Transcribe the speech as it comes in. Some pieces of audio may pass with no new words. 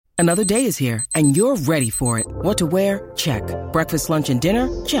Another day is here, and you're ready for it. What to wear? Check. Breakfast, lunch, and dinner?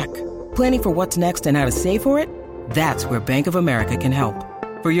 Check. Planning for what's next and how to save for it? That's where Bank of America can help.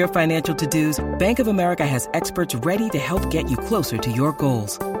 For your financial to-dos, Bank of America has experts ready to help get you closer to your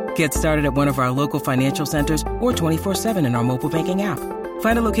goals. Get started at one of our local financial centers or 24/7 in our mobile banking app.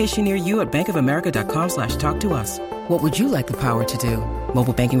 Find a location near you at bankofamerica.com/talktous. What would you like the power to do?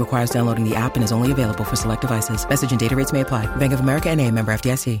 Mobile banking requires downloading the app and is only available for select devices. Message and data rates may apply. Bank of America N.A., member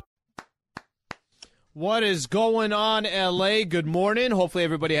FDIC. What is going on, L.A.? Good morning. Hopefully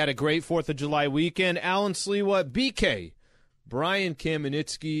everybody had a great 4th of July weekend. Alan Sliwa, BK, Brian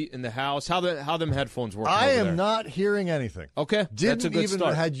Kamenetsky in the house. How them headphones working I over am there? not hearing anything. Okay, that's a good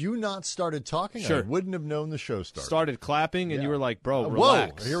start. Had you not started talking, Sure. I wouldn't have known the show started. Started clapping, and Yeah. you were like, bro,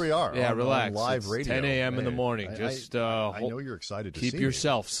 relax. Whoa, here we are. Yeah, on relax. live It's radio. 10 a.m. in the Man, morning. I know you're excited to keep see me.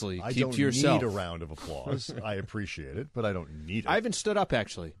 yourself, Slee. I Keep don't to yourself. need a round of applause. I appreciate it, but I don't need it. I even stood up,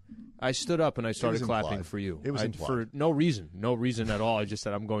 actually. I stood up and I started clapping implied. for you. It was implied. For no reason at all. I just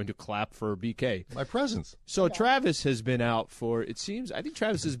said I'm going to clap for BK. My presence. So Travis has been out for, it seems, I think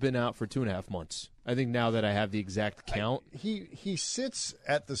Travis has been out for 2.5 months. I think now that I have the exact count. He sits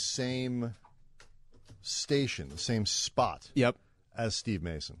at the same station, the same spot Yep, as Steve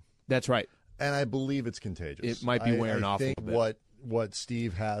Mason. that's right. And I believe it's contagious. It might be wearing off a I think little bit. what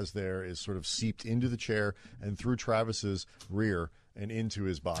Steve has there is sort of seeped into the chair and through Travis's rear and into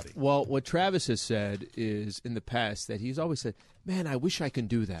his body. Well, what Travis has said is in the past that he's always said, man, I wish I can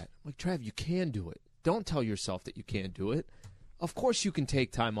do that. I'm like, Trav, you can do it. Don't tell yourself that you can't do it. Of course you can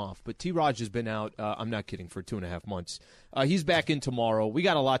take time off, but T-Raj has been out, I'm not kidding, for 2.5 months. He's back in tomorrow. We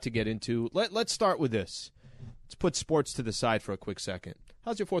got a lot to get into. Let's start with this. Let's put sports to the side for a quick second.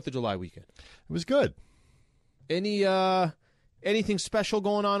 How's your 4th of July weekend? It was good. Anything special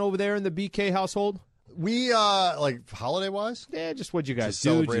going on over there in the BK household? We, like, holiday-wise? Yeah, just what'd you guys To do?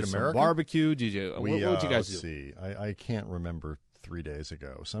 celebrate Did you America? barbecue? Did you? What'd you guys let's do? see. I can't remember 3 days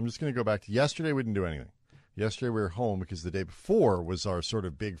ago, so I'm just going to go back to yesterday. We didn't do anything. Yesterday we were home because the day before was our sort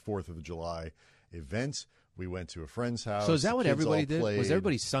of big 4th of July event. We went to a friend's house. So is that what The kids everybody all did? played. Was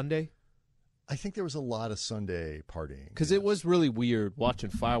everybody Sunday? I think there was a lot of Sunday partying. Because it was really weird watching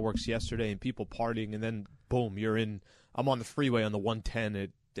fireworks yesterday and people partying, and then boom, I'm on the freeway on the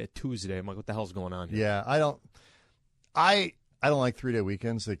 110 at Tuesday. I'm like, what the hell's going on here? Yeah, I don't like 3-day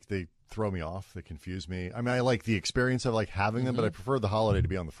weekends. They throw me off. They confuse me. I mean, I like the experience of like having them, but I prefer the holiday to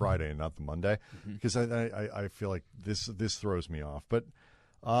be on the Friday and not the Monday because I feel like this throws me off. But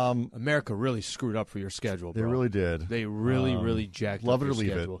America really screwed up for your schedule, bro. they really did. They really jacked love up it your or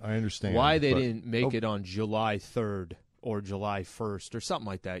leave schedule. it. I understand why they but- didn't make it on July 3rd or July 1st or something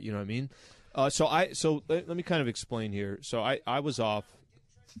like that. You know what I mean? So let me kind of explain here. So I was off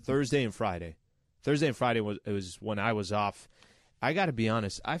Thursday and Friday. Thursday and Friday was when I was off. I got to be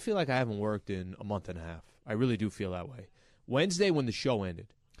honest. I feel like I haven't worked in a month and a half. I really do feel that way. Wednesday when the show ended.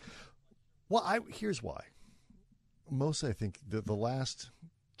 Well, here's why. Mostly, I think the last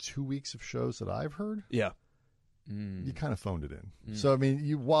 2 weeks of shows that I've heard, Yeah. you kind of phoned it in. So I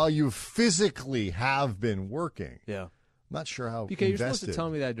mean, while you physically have been working, Yeah. I'm not sure how BK, you're invested. supposed to tell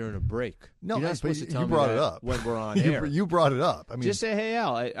me that during a break. No, you're not but supposed to tell you me brought that it up when we're on you, air. you brought it up. I mean, Just say, hey,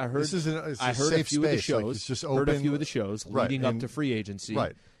 Al, I heard. This is it's I a heard a safe few of the space. Like, shows. it's just heard a open. few of the shows Right, leading up and- to free agency.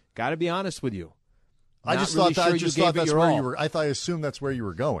 Right. Got to be honest with you. I Not just really thought sure I you just gave thought it that's your where all. you were. I assumed that's where you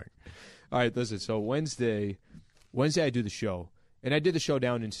were going. All right, listen. So Wednesday I do the show, and I did the show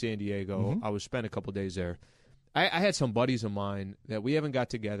down in San Diego. I was spent a couple days there. I had some buddies of mine that we haven't got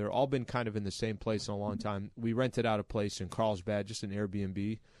together. All been kind of in the same place in a long time. We rented out a place in Carlsbad, just an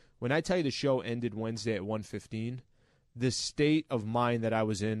Airbnb. When I tell you the show ended Wednesday at 1:15, the state of mind that I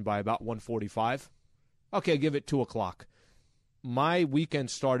was in by about 1:45. Okay, give it 2 o'clock. My weekend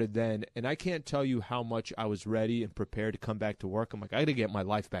started then, and I can't tell you how much I was ready and prepared to come back to work. I'm like, I got to get my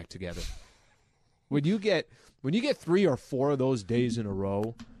life back together. When you get 3 or 4 of those days in a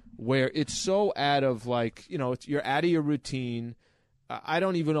row where it's so out of you're out of your routine. I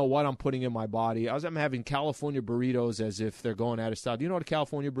don't even know what I'm putting in my body. I'm having California burritos as if they're going out of style. Do you know what a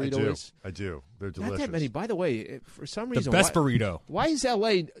California burrito is? I do. They're delicious. Not that many. By the way, for some reason, The best burrito. Why is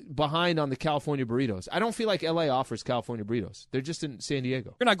L.A. behind on the California burritos? I don't feel like L.A. offers California burritos. They're just in San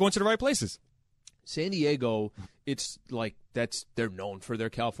Diego. You're not going to the right places. San Diego, it's like they're known for their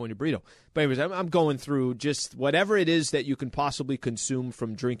California burrito. But anyways, I'm going through just whatever it is that you can possibly consume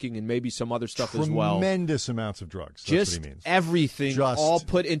from drinking and maybe some other stuff as well. Tremendous amounts of drugs. That's Just what he means. everything, Just- all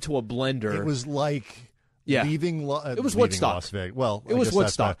put into a blender. It was like Yeah. leaving. It was leaving Woodstock. Las Vegas. Well, It I was guess that's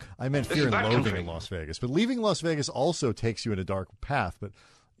Woodstock. bad. I meant fear and loathing in Las Vegas, but leaving Las Vegas also takes you in a dark path. But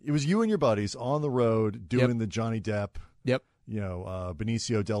it was you and your buddies on the road doing Yep. the Johnny Depp. Yep.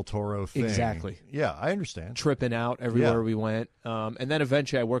 Benicio del Toro thing. Exactly. Yeah, I understand. Tripping out everywhere we went. And then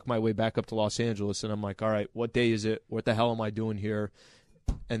eventually I worked my way back up to Los Angeles, and I'm like, all right, what day is it? What the hell am I doing here?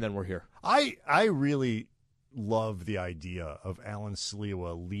 And then we're here. I really love the idea of Alan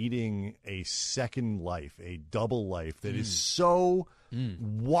Sliwa leading a second life, a double life that is so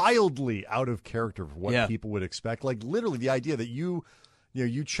wildly out of character for what people would expect. Like literally the idea that you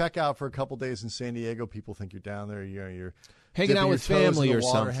check out for a couple days in San Diego, people think you're down there, you're hanging out with family or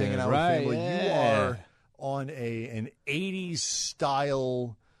water, something, hanging out right? with family. Yeah. You are on an 80s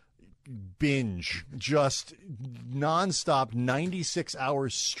style binge, just nonstop, 96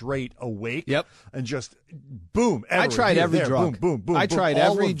 hours straight awake. Yep. And just boom. I tried every drug. Boom, boom, boom. I tried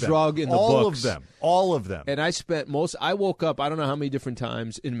all every of them. drug in the all books. All of them. And I woke up, I don't know how many different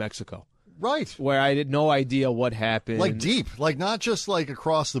times in Mexico. Right. Where I had no idea what happened. Like deep. Like not just like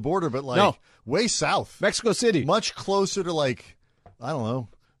across the border, but like way south. Mexico City. Much closer to like, I don't know,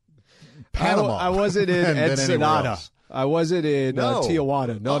 Panama. I wasn't in than anywhere Ensenada. else. I wasn't in No.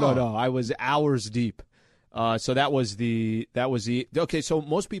 Tijuana. No. Uh-uh. I was hours deep. So that was the okay. So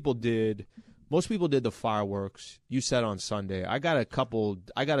most people did the fireworks. You said on Sunday. I got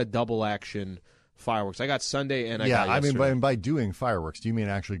a double action fireworks. I got Sunday and I got yesterday. I mean, by doing fireworks, do you mean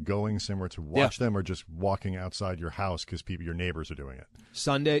actually going somewhere to watch them, or just walking outside your house because your neighbors are doing it?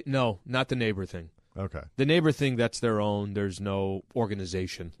 Sunday, no, not the neighbor thing. Okay. The neighbor thing, that's their own. There's no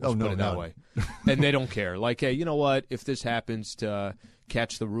organization. Let's put it that way. And they don't care. Like, hey, you know what? If this happens to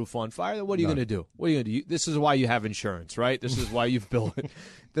catch the roof on fire, then what are you going to do? What are you going to do? This is why you have insurance, right? This is why you've built it.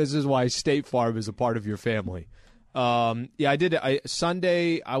 This is why State Farm is a part of your family. I did it.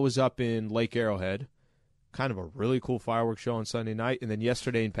 Sunday, I was up in Lake Arrowhead. Kind of a really cool fireworks show on Sunday night. And then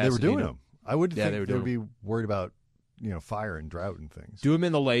yesterday in Pasadena. They were doing them. I would think they would be them. worried about, fire and drought and things. Do them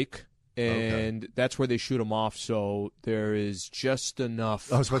in the lake. And that's where they shoot them off, so there is just enough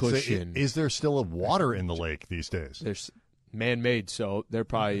cushion. Is there still water in the lake these days? There's man-made, so they're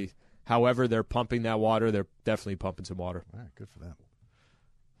probably, however they're pumping that water, they're definitely pumping some water. All right, good for them.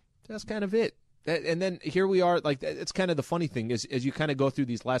 That's kind of it. And then here we are, like, it's kind of the funny thing is as you kind of go through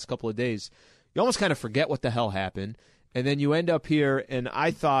these last couple of days, you almost kind of forget what the hell happened. And then you end up here, and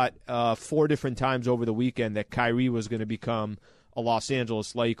I thought 4 different times over the weekend that Kyrie was going to become a Los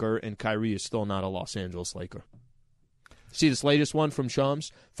Angeles Laker, and Kyrie is still not a Los Angeles Laker. See this latest one from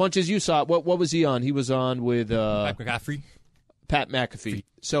Shams? Funches, you saw it. What was he on? He was on with Pat McAfee. Pat McAfee.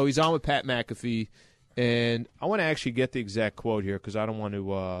 So he's on with Pat McAfee, and I want to actually get the exact quote here because I don't want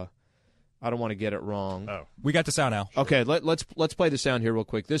to get it wrong. Oh, we got the sound now. Okay, let's play the sound here real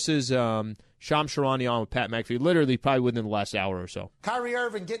quick. This is Shams Charania on with Pat McAfee, literally probably within the last hour or so. Kyrie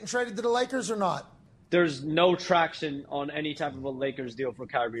Irving getting traded to the Lakers or not? There's no traction on any type of a Lakers deal for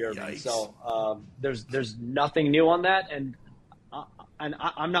Kyrie Irving. Yikes. So there's nothing new on that, and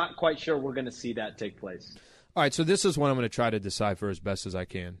I'm not quite sure we're going to see that take place. All right, so this is what I'm going to try to decipher as best as I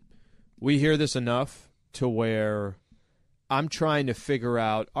can. We hear this enough to where I'm trying to figure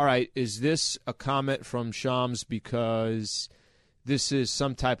out, all right, is this a comment from Shams because this is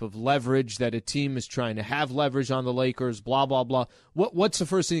some type of leverage that a team is trying to have leverage on the Lakers, blah, blah, blah. What's the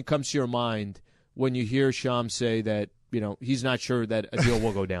first thing that comes to your mind when you hear Shams say that, he's not sure that a deal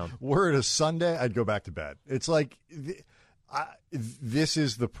will go down? Were it a Sunday, I'd go back to bed. It's like this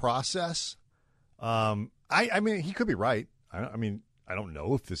is the process. I mean, he could be right. I mean, I don't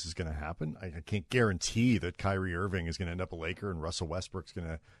know if this is going to happen. I can't guarantee that Kyrie Irving is going to end up a Laker and Russell Westbrook's going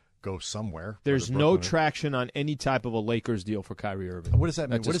to go somewhere. There's no traction on any type of a Lakers deal for Kyrie Irving. What does that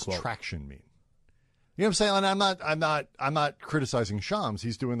mean? That's What his does quote. traction mean? You know what I'm saying? And I'm not criticizing Shams.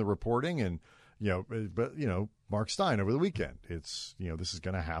 He's doing the reporting, and but Mark Stein over the weekend. It's this is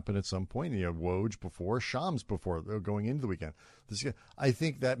going to happen at some point. Woj before, Shams before, going into the weekend. I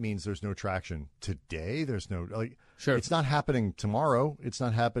think that means there's no traction today. There's no Sure. It's not happening tomorrow. It's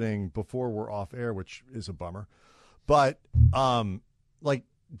not happening before we're off air, which is a bummer. But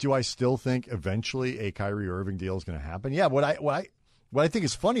do I still think eventually a Kyrie Irving deal is going to happen? Yeah. What I think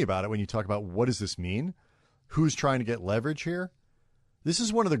is funny about it when you talk about what does this mean, who's trying to get leverage here. This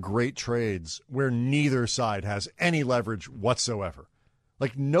is one of the great trades where neither side has any leverage whatsoever.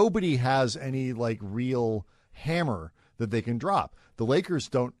 Like nobody has any real hammer that they can drop. The Lakers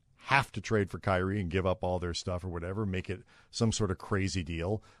don't have to trade for Kyrie and give up all their stuff or whatever, make it some sort of crazy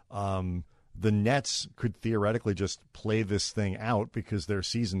deal. The Nets could theoretically just play this thing out because their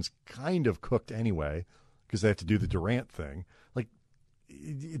season's kind of cooked anyway because they have to do the Durant thing.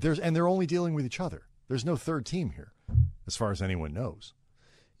 And they're only dealing with each other. There's no third team here, as far as anyone knows.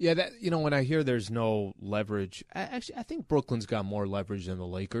 Yeah, that when I hear there's no leverage, I think Brooklyn's got more leverage than the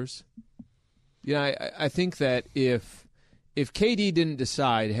Lakers. I think that if if KD didn't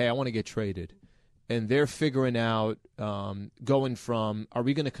decide, hey, I want to get traded, and they're figuring out going from are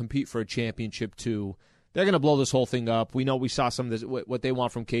we going to compete for a championship to they're going to blow this whole thing up. We know we saw some of this, what they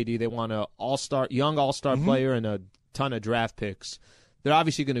want from KD. They want a young all-star player and a ton of draft picks. They're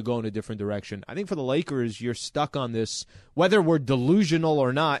obviously going to go in a different direction. I think for the Lakers, you're stuck on this, whether we're delusional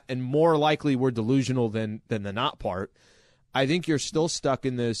or not, and more likely we're delusional than the not part. I think you're still stuck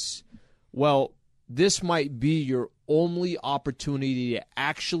in this, well, this might be your only opportunity to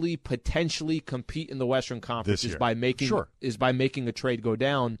actually potentially compete in the Western Conference is by making a trade go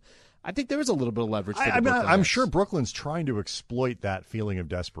down. I think there is a little bit of leverage for the Brooklyn I'm Nets. sure Brooklyn's trying to exploit that feeling of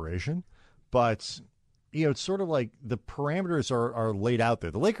desperation, but it's sort of like the parameters are laid out there.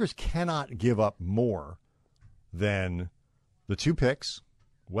 The Lakers cannot give up more than the 2 picks,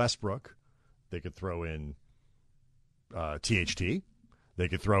 Westbrook. They could throw in THT. They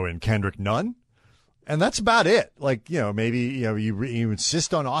could throw in Kendrick Nunn. And that's about it. Like, maybe, you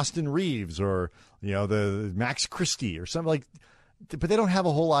insist on Austin Reeves or, the Max Christie or something like. But they don't have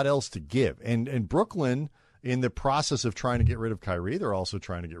a whole lot else to give. And Brooklyn, in the process of trying to get rid of Kyrie, they're also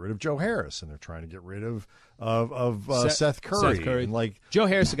trying to get rid of Joe Harris, and they're trying to get rid of Seth Curry. Seth Curry. And Joe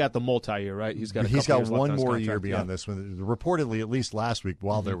Harris has got the multi-year, right? He's got one more year beyond this one. Reportedly, at least last week,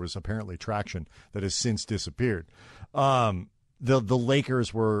 while there was apparently traction that has since disappeared. The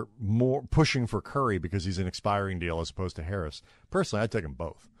Lakers were more pushing for Curry because he's an expiring deal as opposed to Harris. Personally, I'd take them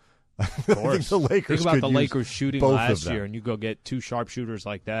both. Of course. Think about the Lakers shooting last year, and you go get 2 sharpshooters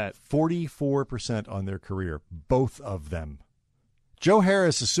like that. 44% on their career, both of them. Joe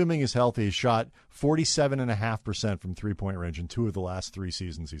Harris, assuming he's healthy, shot 47.5% from three-point range in 2 of the last 3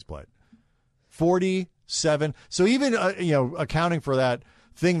 seasons he's played. 47. So even accounting for that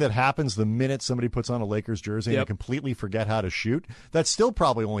thing that happens the minute somebody puts on a Lakers jersey and they completely forget how to shoot, that still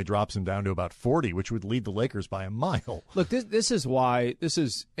probably only drops him down to about 40, which would lead the Lakers by a mile. Look, this is why,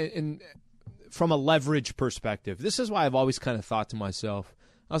 from a leverage perspective, this is why I've always kind of thought to myself,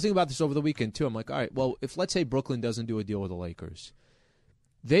 I was thinking about this over the weekend too, I'm like, all right, well, if let's say Brooklyn doesn't do a deal with the Lakers,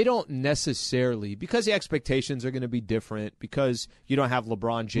 they don't necessarily, because the expectations are going to be different, because you don't have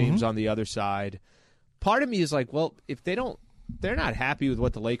LeBron James on the other side, part of me is like, well, if they're not happy with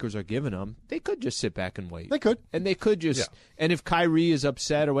what the Lakers are giving them, they could just sit back and wait. They could. And they could just and if Kyrie is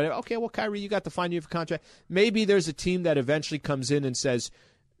upset or whatever, okay, well, Kyrie, you got to find you a contract. Maybe there's a team that eventually comes in and says,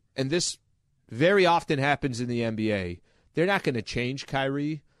 and this very often happens in the NBA, they're not going to change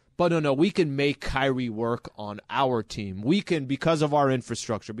Kyrie, but no, we can make Kyrie work on our team. We can, because of our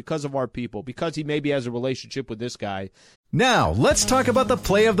infrastructure, because of our people, because he maybe has a relationship with this guy. Now, let's talk about the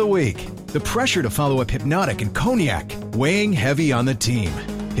play of the week. The pressure to follow up Hypnotic and Cognac, weighing heavy on the team.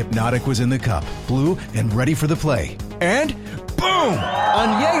 Hypnotic was in the cup, blue, and ready for the play. And boom!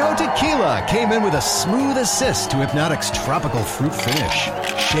 Añejo Tequila came in with a smooth assist to Hypnotic's tropical fruit finish.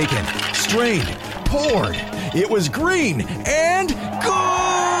 Shaken, strained, poured. It was green and good!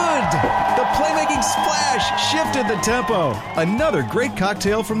 The playmaking splash shifted the tempo. Another great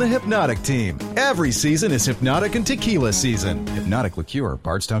cocktail from the Hypnotic team. Every season is Hypnotic and Tequila season. Hypnotic Liqueur,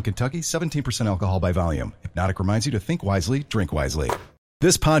 Bardstown, Kentucky, 17% alcohol by volume. Hypnotic reminds you to think wisely, drink wisely.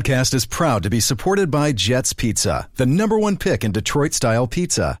 This podcast is proud to be supported by Jets Pizza, the #1 pick in Detroit-style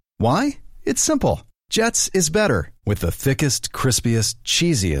pizza. Why? It's simple. Jets is better. With the thickest, crispiest,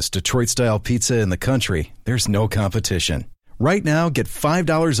 cheesiest Detroit-style pizza in the country, there's no competition. Right now, get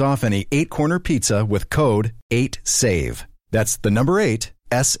 $5 off any 8-corner pizza with code 8SAVE. That's the number 8,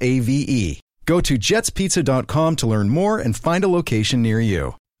 S-A-V-E. Go to jetspizza.com to learn more and find a location near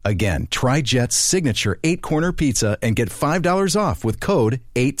you. Again, try Jet's signature 8-corner pizza and get $5 off with code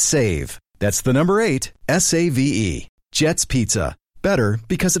 8SAVE. That's the number 8, S-A-V-E. Jet's Pizza. Better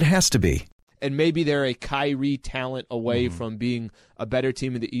because it has to be. And maybe they're a Kyrie talent away from being a better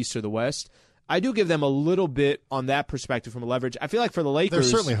team in the East or the West. I do give them a little bit on that perspective from a leverage. I feel like for the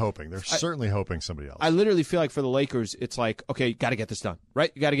Lakers, they're certainly hoping. They're certainly hoping somebody else. I literally feel like for the Lakers, it's like, okay, you got to get this done,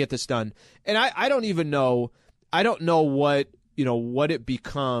 right? You got to get this done. And I don't even know. I don't know what it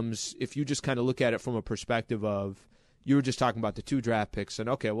becomes if you just kind of look at it from a perspective of you were just talking about the 2 draft picks and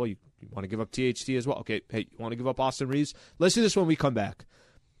okay, well you want to give up THT as well. Okay, hey, you want to give up Austin Reeves? Let's do this when we come back.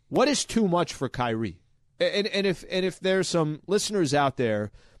 What is too much for Kyrie? And if there's some listeners out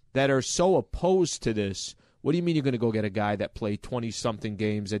there that are so opposed to this, what do you mean you're going to go get a guy that played 20-something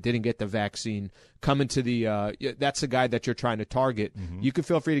games, that didn't get the vaccine, coming to the that's the guy that you're trying to target? You can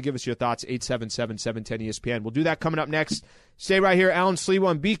feel free to give us your thoughts, 877-710-ESPN. We'll do that coming up next. Stay right here. Alan Sleba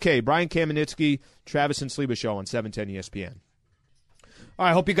on BK, Brian Kamenetsky, Travis and Sleba Show on 710 ESPN. All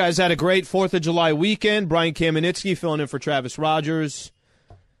right, hope you guys had a great 4th of July weekend. Brian Kamenetsky filling in for Travis Rogers.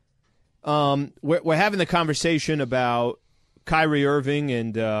 We're having the conversation about Kyrie Irving,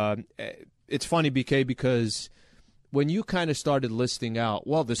 and it's funny, BK, because when you kind of started listing out,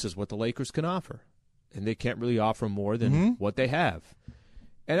 well, this is what the Lakers can offer, and they can't really offer more than what they have.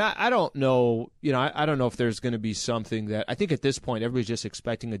 And I don't know, I don't know if there's going to be something that, I think at this point everybody's just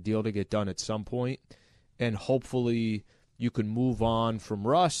expecting a deal to get done at some point, and hopefully you can move on from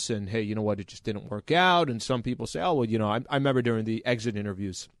Russ and, hey, you know what, it just didn't work out. And some people say, oh, well, I remember during the exit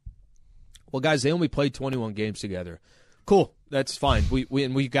interviews, well, guys, they only played 21 games together. Cool, that's fine.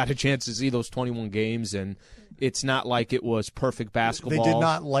 We got a chance to see those 21 games, and it's not like it was perfect basketball. They did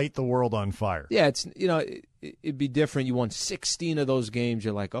not light the world on fire. Yeah, it's it'd be different. You won 16 of those games.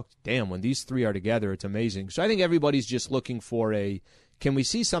 You're like, oh, damn, when these three are together, it's amazing. So I think everybody's just looking for can we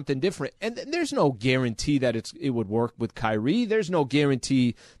see something different? And there's no guarantee that it would work with Kyrie. There's no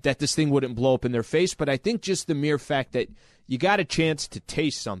guarantee that this thing wouldn't blow up in their face. But I think just the mere fact that you got a chance to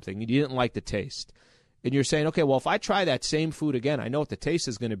taste something and you didn't like the taste, and you're saying, okay, well, if I try that same food again, I know what the taste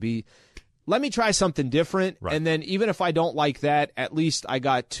is going to be. Let me try something different, right. And then even if I don't like that, at least I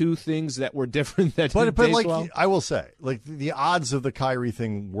got two things that were different that didn't taste like, well. I will say, like the odds of the Kyrie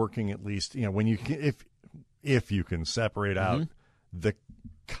thing working, at least, when you can, if you can separate out the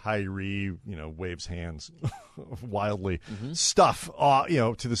Kyrie, waves hands wildly stuff,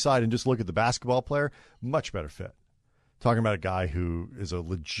 to the side and just look at the basketball player, much better fit. Talking about a guy who is a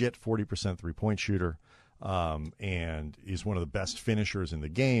legit 40% 3-point shooter, and is one of the best finishers in the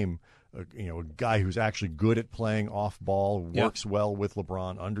game. A guy who's actually good at playing off ball, works well with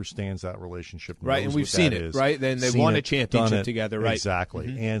LeBron, understands that relationship, right? And we've seen it, right? Then they won a championship together, right?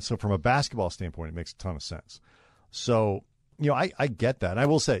 Exactly. And so, from a basketball standpoint, it makes a ton of sense. So, I get that. And I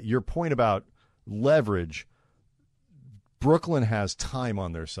will say, your point about leverage, Brooklyn has time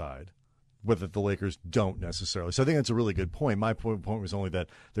on their side, whether the Lakers don't necessarily. So I think that's a really good point. My point was only that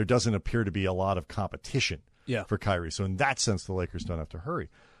there doesn't appear to be a lot of competition for Kyrie. So in that sense, the Lakers don't have to hurry.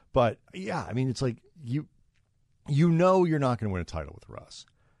 But, yeah, I mean, it's like you're not going to win a title with Russ.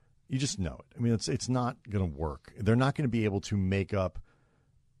 You just know it. I mean, it's not going to work. They're not going to be able to make up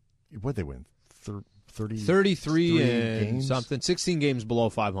 – what did they win? 33 and games? Something. 16 games below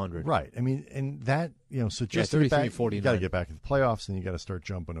 500. Right. I mean, and that – so just 33, 49. You got to get back in the playoffs, and you got to start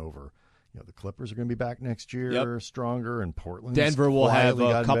jumping over – the Clippers are going to be back next year, stronger, and Portland. Denver will have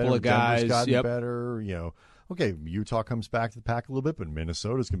a couple of guys. Denver's gotten better. Okay, Utah comes back to the pack a little bit, but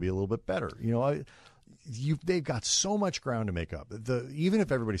Minnesota's going to be a little bit better. They've got so much ground to make up. Even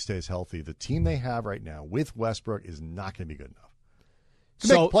if everybody stays healthy, the team they have right now with Westbrook is not going to be good enough to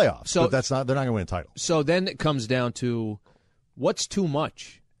make the playoffs. But that's not. They're not going to win a title. So then it comes down to what's too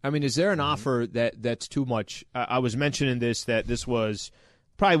much. I mean, is there an offer that's too much? I was mentioning that this was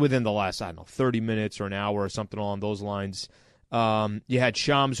probably within the last, 30 minutes or an hour or something along those lines. You had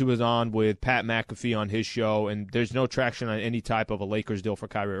Shams, who was on with Pat McAfee on his show, and there's no traction on any type of a Lakers deal for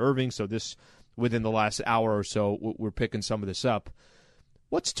Kyrie Irving. So this, within the last hour or so, we're picking some of this up.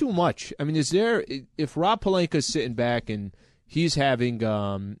 What's too much? I mean, if Rob Pelinka's sitting back and he's having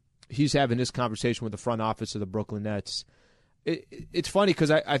this conversation with the front office of the Brooklyn Nets, it's funny because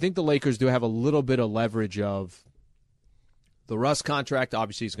I think the Lakers do have a little bit of leverage of the Russ contract.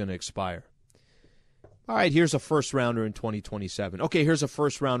 Obviously is going to expire. All right, here's a first-rounder in 2027. Okay, here's a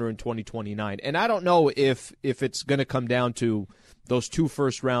first-rounder in 2029. And I don't know if it's going to come down to those two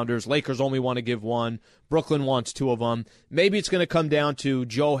first-rounders. Lakers only want to give one. Brooklyn wants two of them. Maybe it's going to come down to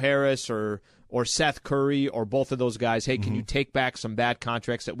Joe Harris or Seth Curry or both of those guys. Hey, can you take back some bad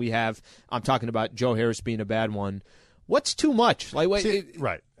contracts that we have? I'm talking about Joe Harris being a bad one. What's too much?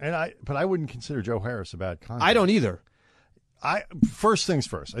 Right. But I wouldn't consider Joe Harris a bad contract. I don't either. First things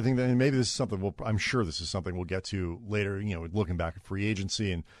first. I think that maybe this is something I'm sure this is something we'll get to later. Looking back at free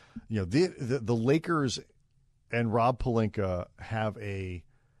agency, and the Lakers and Rob Pelinka have a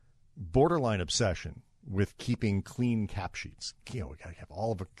borderline obsession with keeping clean cap sheets. We got to have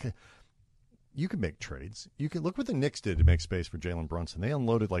all of it. You can make trades. You can look what the Knicks did to make space for Jalen Brunson. They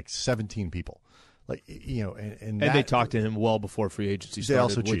unloaded like 17 people. And they talked to him well before free agency started,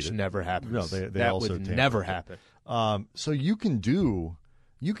 also which cheated. Never happened. No, they that also would never happen. So you can do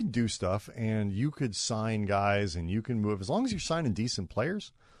stuff, and you could sign guys, and you can move as long as you're signing decent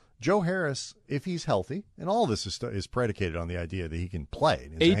players. Joe Harris, if he's healthy, and all of this is predicated on the idea that he can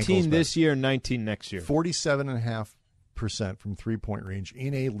play. 18 this year, 19 next year. 47.5% from 3-point range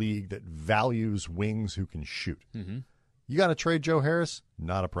in a league that values wings who can shoot. Mm-hmm. You got to trade Joe Harris?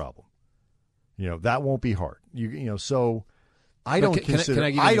 Not a problem. That won't be hard. So I don't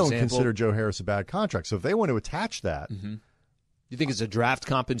consider Joe Harris a bad contract. So if they want to attach that, You think it's a draft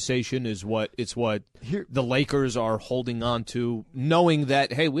compensation is what the Lakers are holding on to, knowing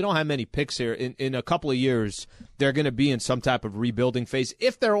that, hey, we don't have many picks here. In a couple of years, they're going to be in some type of rebuilding phase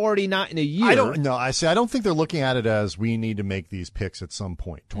if they're already not in a year. I don't think they're looking at it as we need to make these picks at some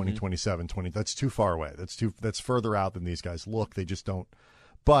point, 2027, 20. That's too far away. That's further out than these guys look. They just don't.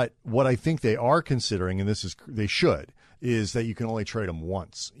 But what I think they are considering, and they should, is that you can only trade them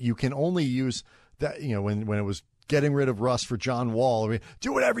once. You can only use that, when it was getting rid of Russ for John Wall. I mean,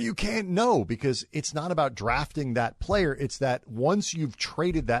 do whatever you can. No, because it's not about drafting that player. It's that once you've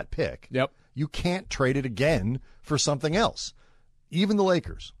traded that pick, you can't trade it again for something else. Even the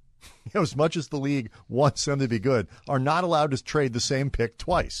Lakers, as much as the league wants them to be good, are not allowed to trade the same pick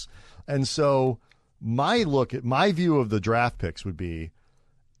twice. And so my view of the draft picks would be,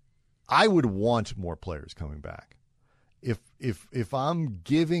 I would want more players coming back. If I'm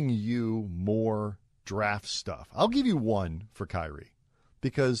giving you more draft stuff, I'll give you one for Kyrie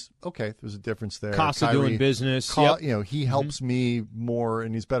because, okay, there's a difference there. Cost of doing business. He helps me more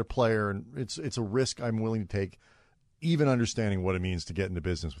and he's a better player, and it's a risk I'm willing to take, even understanding what it means to get into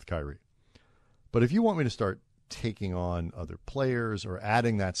business with Kyrie. But if you want me to start taking on other players or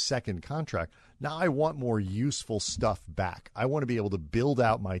adding that second contract, now I want more useful stuff back. I want to be able to build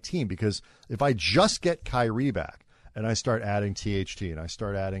out my team, because if I just get Kyrie back and I start adding THT and I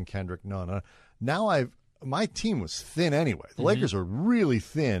start adding Kendrick Nunn, now my team was thin anyway. The Lakers are really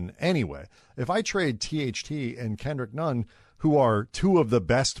thin anyway. If I trade THT and Kendrick Nunn, who are two of the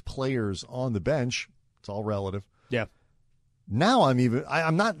best players on the bench, it's all relative. Yeah. Now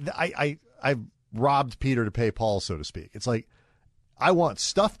I've robbed Peter to pay Paul, so to speak. It's like, I want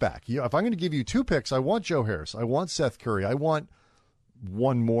stuff back. If I'm going to give you 2 picks, I want Joe Harris. I want Seth Curry. I want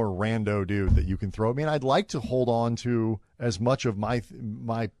one more rando dude that you can throw at me. And I'd like to hold on to as much of my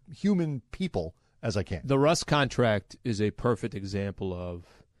human people as I can. The Russ contract is a perfect example of,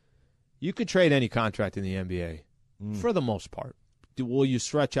 you could trade any contract in the NBA for the most part. Will you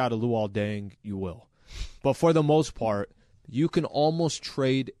stretch out a Luol Deng? You will. But for the most part, you can almost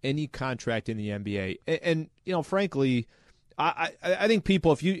trade any contract in the NBA. And frankly, I think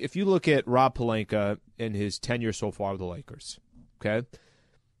people, if you look at Rob Pelinka and his tenure so far with the Lakers, okay,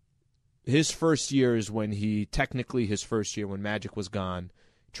 his first year is when his first year when Magic was gone,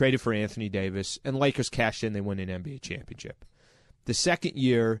 traded for Anthony Davis, and Lakers cashed in, they win an NBA championship. The second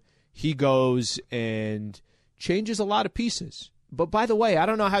year, he goes and changes a lot of pieces. But by the way, I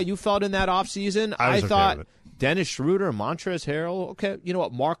don't know how you felt in that offseason. I thought Dennis Schroeder, Montrezl Harrell, okay, you know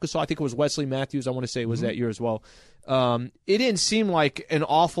what, Marcus, I think it was Wesley Matthews, I want to say it was that year as well. It didn't seem like an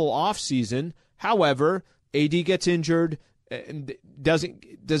awful offseason. However, AD gets injured and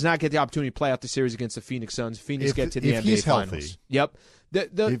does not get the opportunity to play out the series against the Phoenix Suns. Phoenix get to the NBA Finals. Healthy, yep.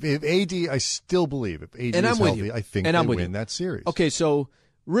 If AD, I still believe, if AD is healthy, I think they win that series. Okay, so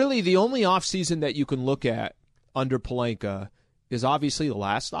really the only offseason that you can look at under Pelinka is obviously the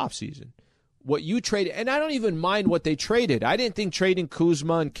last offseason. What you traded, and I don't even mind what they traded. I didn't think trading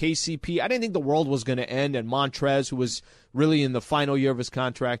Kuzma and KCP, I didn't think the world was going to end, and Montrez, who was really in the final year of his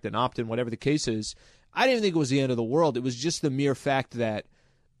contract, and Optin, whatever the case is, I didn't think it was the end of the world. It was just the mere fact that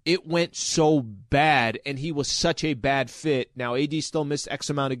it went so bad, and he was such a bad fit. Now, AD still missed X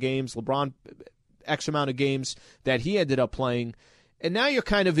amount of games, LeBron X amount of games that he ended up playing. And now you're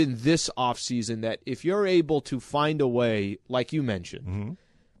kind of in this offseason that if you're able to find a way, like you mentioned,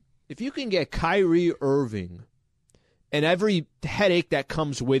 if you can get Kyrie Irving and every headache that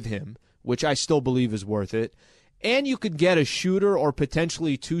comes with him, which I still believe is worth it, and you could get a shooter or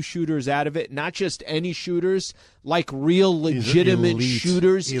potentially 2 shooters out of it, not just any shooters, like real legitimate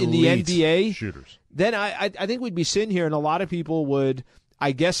shooters in the NBA, then I think we'd be sitting here and a lot of people would,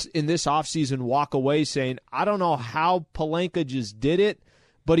 I guess, in this offseason walk away saying, I don't know how Pelinka just did it,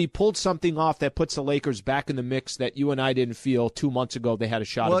 but he pulled something off that puts the Lakers back in the mix that you and I didn't feel 2 months ago they had a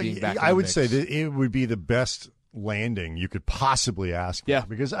shot of being back in the mix. I would say that it would be the best landing you could possibly ask for. Yeah.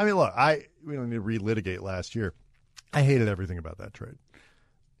 Because, I mean, look, we don't need to relitigate last year. I hated everything about that trade.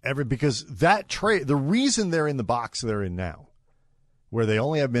 Because that trade, the reason they're in the box they're in now, where they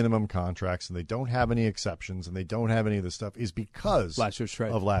only have minimum contracts and they don't have any exceptions and they don't have any of this stuff, is because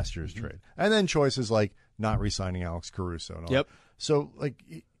of last year's trade. And then choices like not re-signing Alex Caruso. And all that. So, like,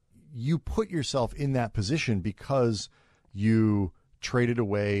 you put yourself in that position because you traded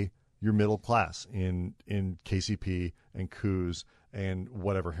away your middle class in KCP and Kuz and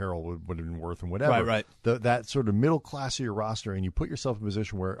whatever Harrell would have been worth and whatever. Right. That sort of middle class of your roster, and you put yourself in a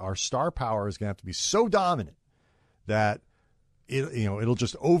position where our star power is going to have to be so dominant that it'll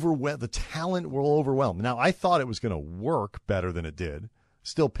just overwhelm. The talent will overwhelm. Now, I thought it was going to work better than it did.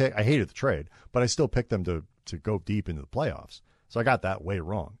 I hated the trade, but I still picked them to go deep into the playoffs. So I got that way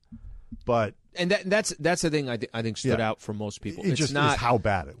wrong. But that's the thing I think stood out for most people. It just is how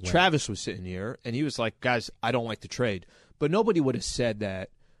bad it went. Travis was sitting here, and he was like, guys, I don't like the trade. But nobody would have said that,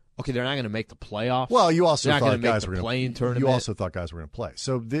 okay, they're not going to make the playoffs. Well, you also they're not thought guys were going to play in tournament. You also thought guys were going to play.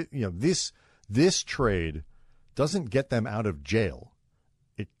 So this trade doesn't get them out of jail.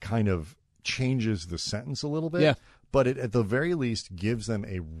 It kind of changes the sentence a little bit. Yeah. But it at the very least gives them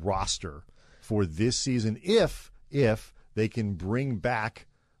a roster for this season if they can bring back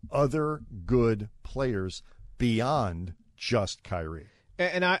other good players beyond just Kyrie.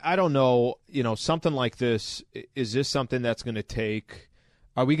 And I don't know, something like this, is this something that's going to take,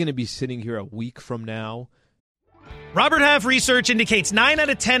 are we going to be sitting here a week from now? Robert Half research indicates 9 out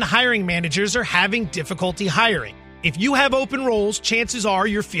of 10 hiring managers are having difficulty hiring. If you have open roles, chances are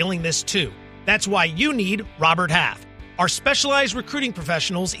you're feeling this too. That's why you need Robert Half. Our specialized recruiting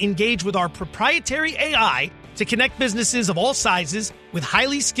professionals engage with our proprietary AI to connect businesses of all sizes with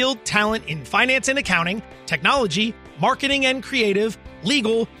highly skilled talent in finance and accounting, technology, marketing and creative,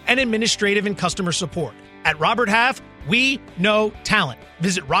 legal, and administrative and customer support. At Robert Half, we know talent.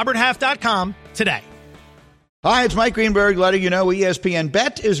 Visit roberthalf.com today. Hi, it's Mike Greenberg letting you know ESPN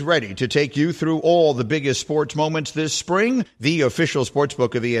Bet is ready to take you through all the biggest sports moments this spring. The official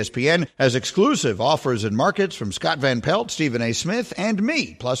sportsbook of ESPN has exclusive offers and markets from Scott Van Pelt, Stephen A. Smith, and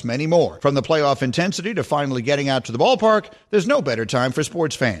me, plus many more. From the playoff intensity to finally getting out to the ballpark, there's no better time for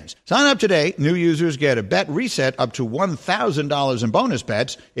sports fans. Sign up today. New users get a bet reset up to $1,000 in bonus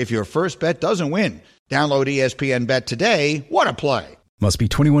bets if your first bet doesn't win. Download ESPN Bet today. What a play. Must be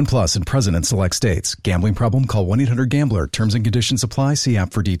 21 plus and present in select states. Gambling problem? Call 1-800-GAMBLER. Terms and conditions apply. See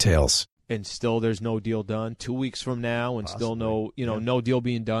app for details. And still there's no deal done 2 weeks from now, and still no deal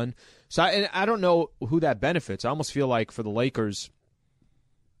being done. So I don't know who that benefits. I almost feel like for the Lakers,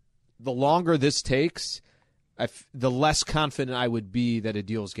 the longer this takes, the less confident I would be that a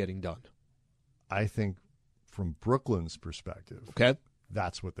deal is getting done. I think from Brooklyn's perspective, okay,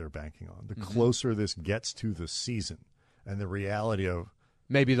 that's what they're banking on. The closer this gets to the season, and the reality of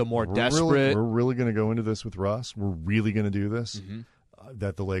maybe the more desperate. We're really going to go into this with Russ. We're really going to do this.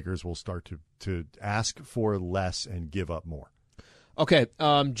 That the Lakers will start to ask for less and give up more. Okay,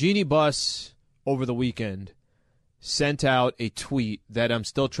 Jeannie Buss over the weekend sent out a tweet that I'm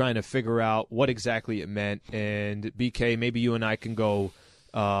still trying to figure out what exactly it meant. And BK, maybe you and I can go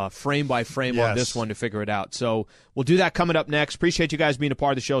frame by frame on this one to figure it out. So we'll do that coming up next. Appreciate you guys being a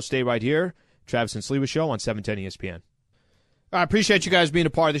part of the show. Stay right here. Travis and Sliwa Show on 710 ESPN. I appreciate you guys being a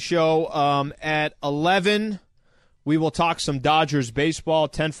part of the show. At 11, we will talk some Dodgers baseball.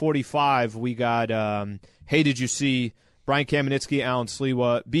 10:45, we got Hey, Did You See? Brian Kamenetsky, Alan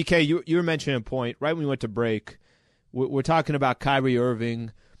Sliwa. BK, you were mentioning a point right when we went to break. We're talking about Kyrie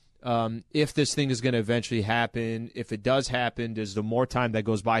Irving. If this thing is going to eventually happen, if it does happen, does the more time that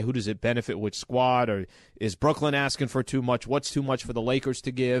goes by, who does it benefit, which squad? Or is Brooklyn asking for too much? What's too much for the Lakers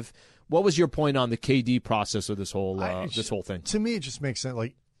to give? What was your point on the KD process of this whole thing? To me, it just makes sense.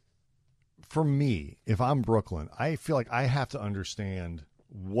 Like, for me, if I'm Brooklyn, I feel like I have to understand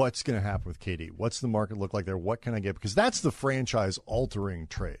what's going to happen with KD. What's the market look like there? What can I get? Because that's the franchise-altering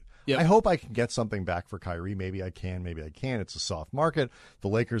trade. Yep. I hope I can get something back for Kyrie. Maybe I can. Maybe I can't. It's a soft market. The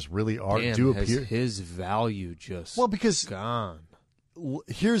Lakers really do appear. His value just gone.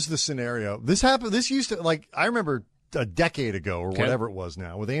 Here's the scenario. This happened. This used to, like, I remember a decade ago or whatever it was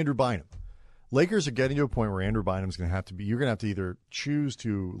now with Andrew Bynum. Lakers are getting to a point where Andrew Bynum's going to have to be. You're going to have to either choose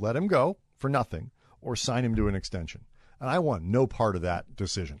to let him go for nothing or sign him to an extension. And I want no part of that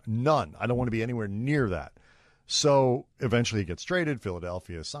decision. None. I don't want to be anywhere near that. So eventually he gets traded.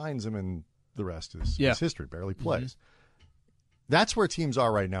 Philadelphia signs him, and the rest is history. Barely plays. That's where teams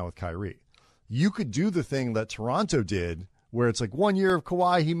are right now with Kyrie. You could do the thing that Toronto did where it's like 1 year of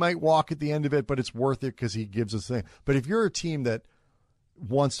Kawhi, he might walk at the end of it, but it's worth it because he gives us a thing. But if you're a team that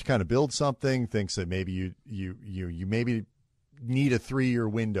wants to kind of build something, thinks that maybe you maybe need a 3-year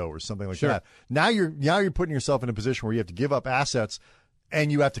window or something like that. Now you're putting yourself in a position where you have to give up assets and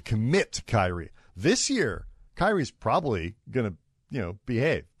you have to commit to Kyrie. This year, Kyrie's probably going to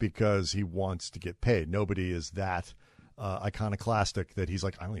behave because he wants to get paid. Nobody is that iconoclastic that he's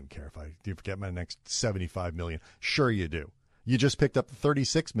like, I don't even care if I get my next $75 million. Sure you do. You just picked up the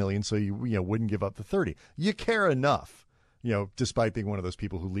 $36 million, so you wouldn't give up the 30. You care enough, despite being one of those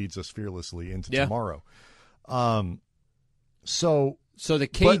people who leads us fearlessly into tomorrow. So the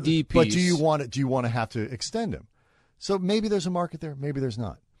KD piece. But do you want to have to extend him? So maybe there's a market there, maybe there's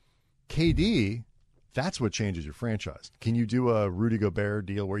not. KD, that's what changes your franchise. Can you do a Rudy Gobert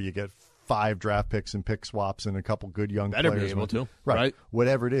deal where you get 5 draft picks and pick swaps and a couple good young Better players. be able to, right?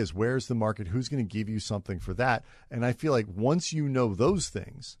 Whatever it is, where's the market? Who's going to give you something for that? And I feel like once you know those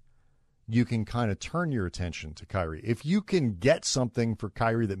things, you can kind of turn your attention to Kyrie. If you can get something for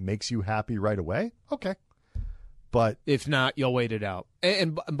Kyrie that makes you happy right away, okay. But if not, you'll wait it out.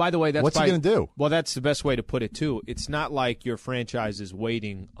 And by the way, what's he going to do? Well, that's the best way to put it, too. It's not like your franchise is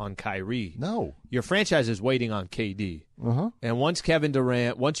waiting on Kyrie. No. Your franchise is waiting on KD. And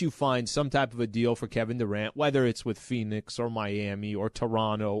once you find some type of a deal for Kevin Durant, whether it's with Phoenix or Miami or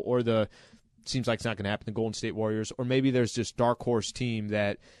Toronto or seems like it's not going to happen, the Golden State Warriors, or maybe there's this dark horse team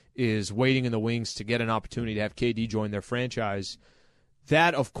that is waiting in the wings to get an opportunity to have KD join their franchise.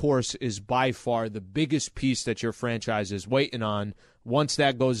 That, of course, is by far the biggest piece that your franchise is waiting on. Once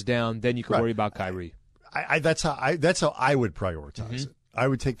that goes down, then you can worry about Kyrie. That's how I would prioritize it. I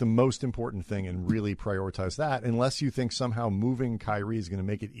would take the most important thing and really prioritize that, unless you think somehow moving Kyrie is going to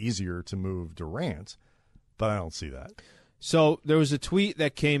make it easier to move Durant. But I don't see that. So there was a tweet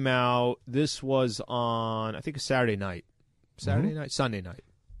that came out. This was on, I think, a Saturday night. Sunday night.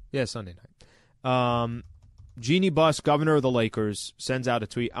 Yeah, Sunday night. Jeannie Buss, governor of the Lakers, sends out a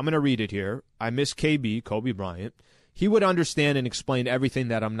tweet. I'm going to read it here. I miss KB, Kobe Bryant. He would understand and explain everything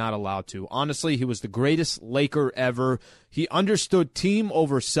that I'm not allowed to. Honestly, he was the greatest Laker ever. He understood team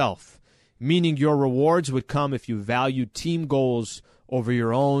over self, meaning your rewards would come if you valued team goals over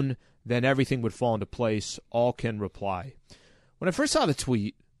your own. Then everything would fall into place. All can reply. When I first saw the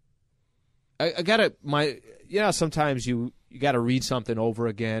tweet, sometimes you got to read something over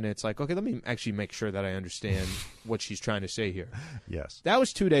again. It's like, okay, let me actually make sure that I understand what she's trying to say here. Yes. That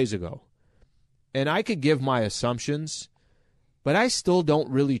was 2 days ago. And I could give my assumptions, but I still don't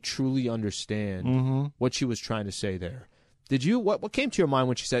really truly understand what she was trying to say there. Did you? What came to your mind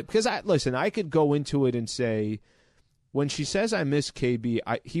when she said? Because I could go into it and say, when she says I miss KB,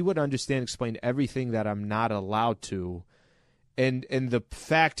 he would understand, explain everything that I'm not allowed to, and the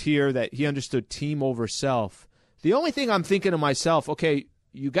fact here that he understood team over self. The only thing I'm thinking to myself, okay,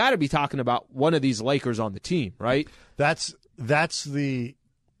 you got to be talking about one of these Lakers on the team, right? That's the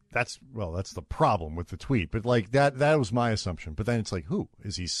problem with the tweet. But like that was my assumption. But then it's like, who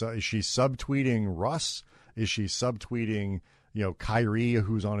is he? Is she subtweeting Russ? Is she subtweeting Kyrie,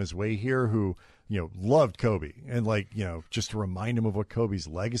 who's on his way here, who loved Kobe and just to remind him of what Kobe's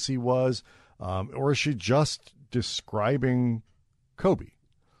legacy was, or is she just describing Kobe?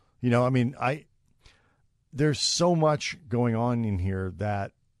 There's so much going on in here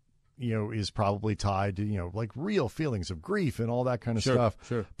that, is probably tied to, real feelings of grief and all that kind of stuff.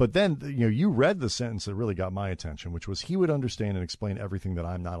 Sure. But then, you read the sentence that really got my attention, which was he would understand and explain everything that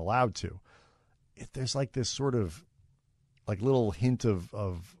I'm not allowed to. If there's this sort of little hint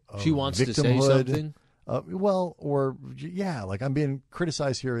of she wants victimhood, to say something. I'm being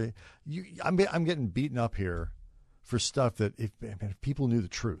criticized here. I'm getting beaten up here for stuff that if people knew the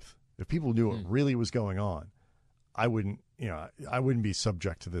truth. If people knew what really was going on, I wouldn't be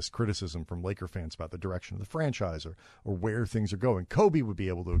subject to this criticism from Laker fans about the direction of the franchise or where things are going. Kobe would be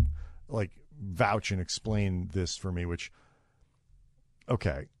able to vouch and explain this for me, which,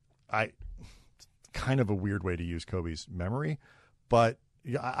 okay, kind of a weird way to use Kobe's memory, but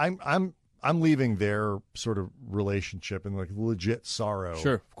I'm leaving their sort of relationship and legit sorrow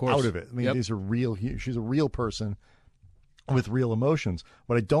out of it. I mean, these are real. She's a real person with real emotions.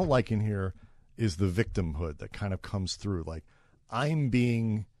 What I don't like in here is the victimhood that kind of comes through. I'm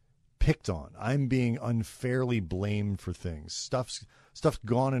being picked on. I'm being unfairly blamed for things. Stuff's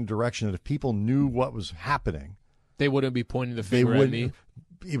gone in a direction that if people knew what was happening, they wouldn't be pointing the finger at me.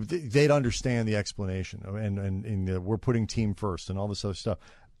 They'd understand the explanation, and we're putting team first and all this other stuff.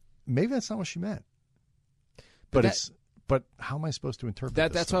 Maybe that's not what she meant. But how am I supposed to interpret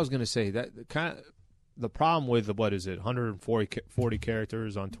that? That's what I was going to say. That kind of the problem with 140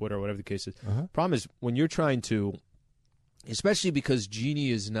 characters on Twitter, whatever the case is. Problem is when you're trying to, especially because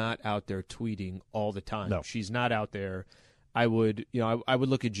Jeannie is not out there tweeting all the time. No. She's not out there. I would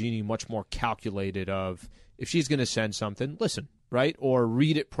look at Jeannie much more calculated of if she's going to send something, listen, right? Or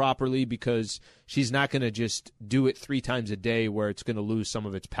read it properly, because she's not going to just do it 3 times a day where it's going to lose some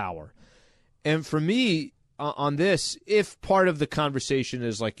of its power. And for me, on this, if part of the conversation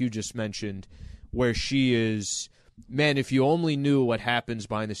is like you just mentioned, where she is, man, if you only knew what happens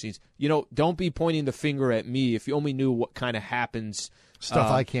behind the scenes, don't be pointing the finger at me. If you only knew what kind of happens.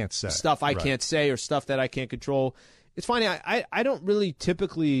 Stuff I can't say. Stuff I can't say, or stuff that I can't control. It's funny, I don't really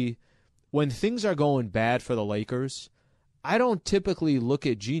typically, when things are going bad for the Lakers, I don't typically look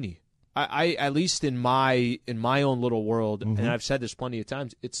at Jeannie. I at least in my own little world, and I've said this plenty of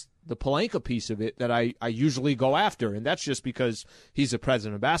times, it's the Pelinka piece of it that I usually go after, and that's just because he's the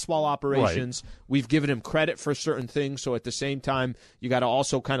president of basketball operations. Right. We've given him credit for certain things, so at the same time, you got to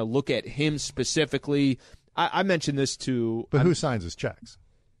also kind of look at him specifically. I mentioned this to... But who signs his checks?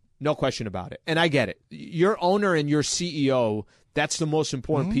 No question about it, and I get it. Your owner and your CEO, that's the most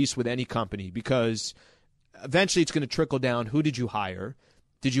important piece with any company, because eventually it's going to trickle down. Who did you hire?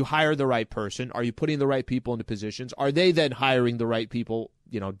 Did you hire the right person? Are you putting the right people into positions? Are they then hiring the right people,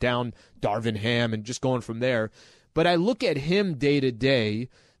 down Darvin Ham and just going from there? But I look at him day to day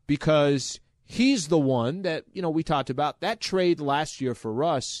because he's the one that, we talked about. That trade last year for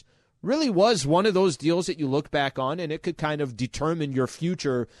Russ really was one of those deals that you look back on and it could kind of determine your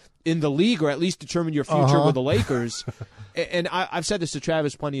future in the league, or at least determine your future with the Lakers. And I've said this to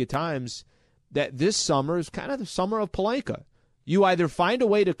Travis plenty of times, that this summer is kind of the summer of Pelinka. You either find a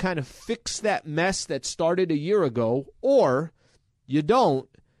way to kind of fix that mess that started a year ago, or you don't,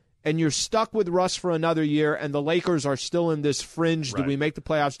 and you're stuck with Russ for another year, and the Lakers are still in this fringe. Right. Do we make the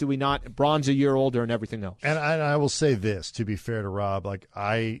playoffs? Do we not? Bron's a year older and everything else. And I will say this, to be fair to Rob,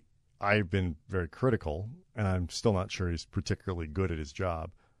 I've been very critical, and I'm still not sure he's particularly good at his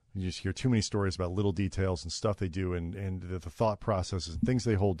job. You just hear too many stories about little details and stuff they do and the thought processes and things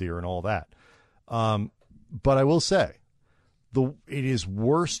they hold dear and all that. But I will say, it is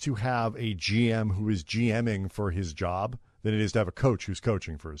worse to have a GM who is GMing for his job than it is to have a coach who's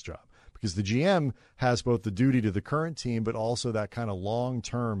coaching for his job. Because the GM has both the duty to the current team, but also that kind of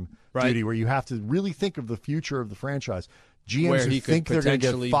long-term duty where you have to really think of the future of the franchise. GMs who think they're going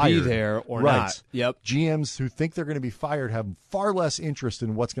to get fired, be there or not. Yep. GMs who think they're going to be fired have far less interest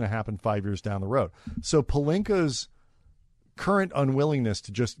in what's going to happen 5 years down the road. So Pelinka's current unwillingness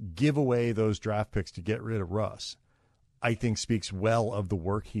to just give away those draft picks to get rid of Russ, I think, speaks well of the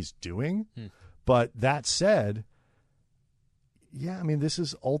work he's doing. But that said, this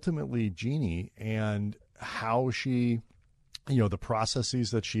is ultimately Jeanie and how she, the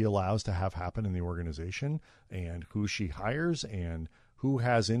processes that she allows to have happen in the organization and who she hires and who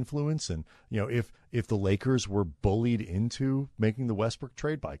has influence. And, if the Lakers were bullied into making the Westbrook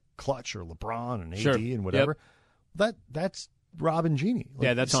trade by Clutch or LeBron and AD and whatever, that's Rob and Jeanie.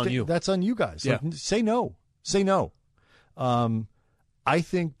 That's on you. That's on you guys. Yeah. Say no. Say no. I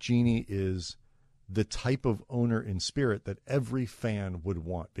think Jeanie is the type of owner in spirit that every fan would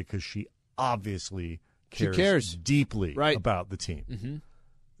want, because she obviously cares deeply about the team. Mm-hmm.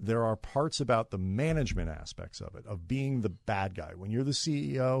 There are parts about the management aspects of it, of being the bad guy. When you're the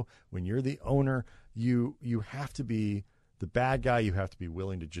CEO, when you're the owner, you have to be the bad guy. You have to be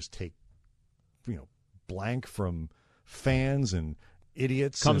willing to just take, blank from fans and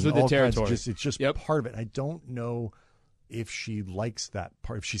idiots. Comes with the territory. It's just part of it. I don't know if she likes that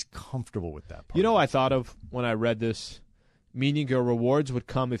part, if she's comfortable with that part. I thought of when I read this, meaning your rewards would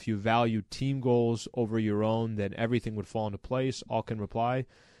come if you value team goals over your own, then everything would fall into place. All can reply.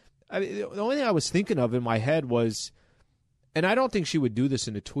 The only thing I was thinking of in my head was, and I don't think she would do this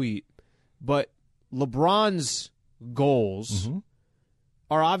in a tweet, but LeBron's goals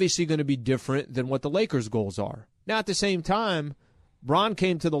are obviously going to be different than what the Lakers' goals are. Now, at the same time, Bron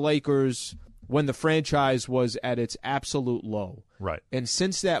came to the Lakers when the franchise was at its absolute low. Right. And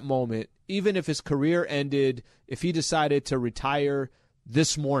since that moment, even if his career ended, if he decided to retire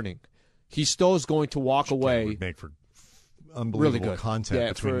this morning, he still is going to walk away. Would make for unbelievable really good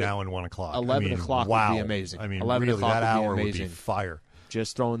content between now and 1 o'clock. 11 o'clock would be amazing. 11 really, o'clock that hour would be amazing. Would be fire.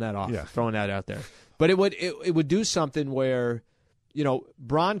 Just throwing that off, throwing that out there. But it would do something where,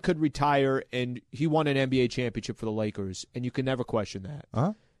 Bron could retire and he won an NBA championship for the Lakers, and you can never question that.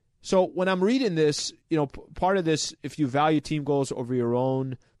 Uh-huh. So when I'm reading this, part of this, if you value team goals over your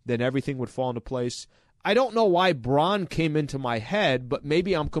own, then everything would fall into place. I don't know why Bron came into my head, but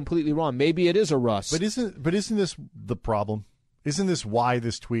maybe I'm completely wrong. Maybe it is a Russ. But isn't this the problem? Isn't this why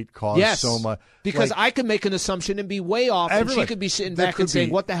this tweet caused so much? Because I could make an assumption and be way off, and she could be sitting back and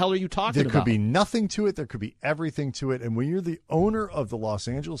saying, what the hell are you talking about? There could be nothing to it. There could be everything to it. And when you're the owner of the Los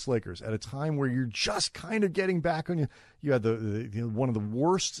Angeles Lakers at a time where you're just kind of getting back on you had one of the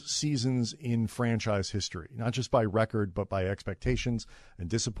worst seasons in franchise history, not just by record, but by expectations and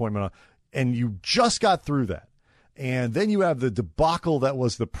disappointment. And you just got through that. And then you have the debacle that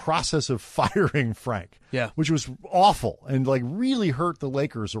was the process of firing Frank, which was awful and really hurt the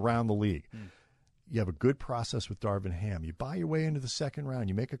Lakers around the league. You have a good process with Darvin Ham. You buy your way into the second round.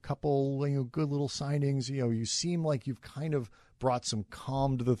 You make a couple good little signings. You seem like you've kind of brought some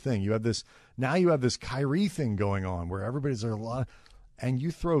calm to the thing. You have this Kyrie thing going on where everybody's there a lot, and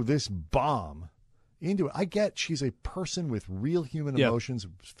you throw this bomb into it. I get she's a person with real human emotions,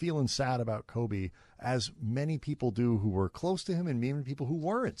 feeling sad about Kobe, as many people do who were close to him and even people who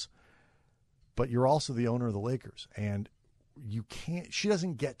weren't. But you're also the owner of the Lakers, and you can't. She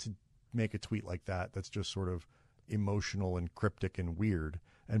doesn't get to make a tweet like that. That's just sort of emotional and cryptic and weird,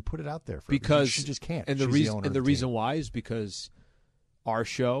 and put it out there for because she just can't. And the reason why is because our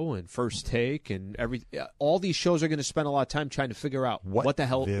show and First Take and all these shows are going to spend a lot of time trying to figure out what the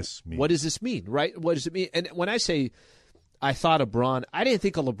hell this means. What does this mean, right? What does it mean? And when I say I thought of Bron, I didn't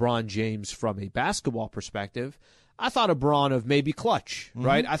think of LeBron James from a basketball perspective. I thought of Bron of maybe clutch,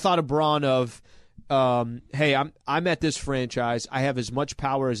 right? I thought of Bron of, hey, I'm at this franchise. I have as much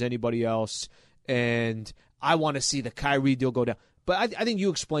power as anybody else, and I want to see the Kyrie deal go down. But I think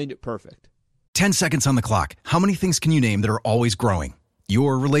you explained it perfect. 10 seconds on the clock. How many things can you name that are always growing?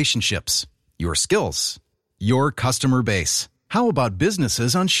 Your relationships, your skills, your customer base. How about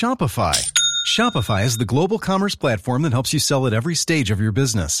businesses on Shopify? Shopify is the global commerce platform that helps you sell at every stage of your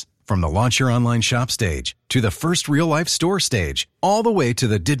business. From the launch your online shop stage, to the first real-life store stage, all the way to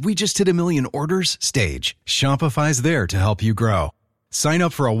the did we just hit a million orders stage. Shopify's there to help you grow. Sign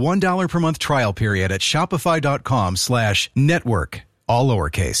up for a $1 per month trial period at shopify.com/network, all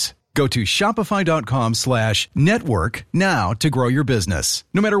lowercase. Go to shopify.com/network now to grow your business,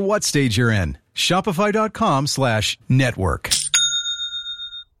 no matter what stage you're in. Shopify.com/network.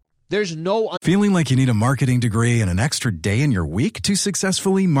 There's no... Feeling like you need a marketing degree and an extra day in your week to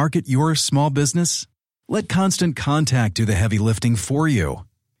successfully market your small business? Let Constant Contact do the heavy lifting for you.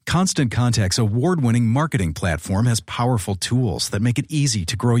 Constant Contact's award-winning marketing platform has powerful tools that make it easy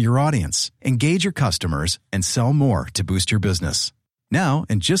to grow your audience, engage your customers, and sell more to boost your business. Now,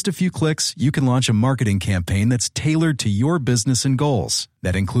 in just a few clicks, you can launch a marketing campaign that's tailored to your business and goals.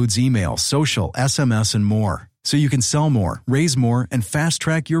 That includes email, social, SMS, and more. So you can sell more, raise more, and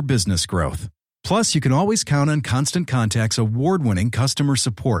fast-track your business growth. Plus, you can always count on Constant Contact's award-winning customer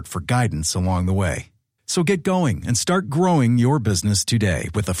support for guidance along the way. So get going and start growing your business today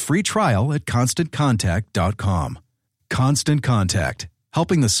with a free trial at ConstantContact.com. Constant Contact,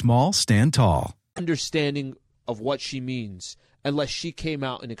 helping the small stand tall. Understanding of what she means unless she came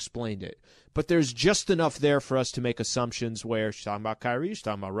out and explained it. But there's just enough there for us to make assumptions where she's talking about Kyrie, she's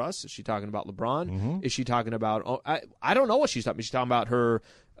talking about Russ, is she talking about LeBron, is she talking about, I don't know what she's talking about. She's talking about her,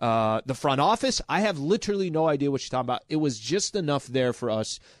 the front office. I have literally no idea what she's talking about. It was just enough there for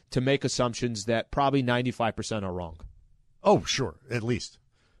us to make assumptions that probably 95% are wrong. Oh, sure, at least.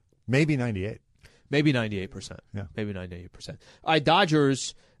 Maybe 98. Maybe 98%. Yeah. Maybe 98%. All right,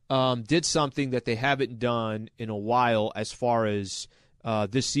 Dodgers did something that they haven't done in a while as far as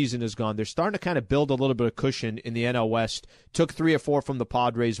this season has gone. They're starting to kind of build a little bit of cushion in the NL West. Took 3 or 4 from the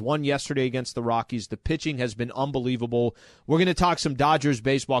Padres, won yesterday against the Rockies. The pitching has been unbelievable. We're going to talk some Dodgers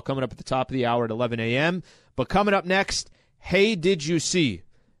baseball coming up at the top of the hour at 11 a.m. But coming up next, Hey, Did You See?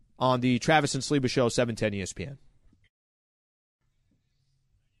 On the Travis and Sleba Show, 710 ESPN.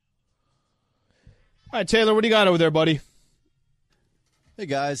 All right, Taylor, what do you got over there, buddy? Hey,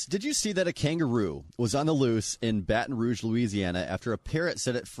 guys, did you see that a kangaroo was on the loose in Baton Rouge, Louisiana, after a parrot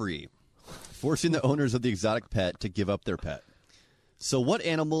set it free, forcing the owners of the exotic pet to give up their pet? So what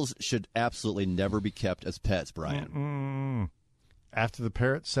animals should absolutely never be kept as pets, Brian? After the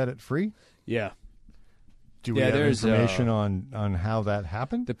parrot set it free? Yeah. Do we have information on how that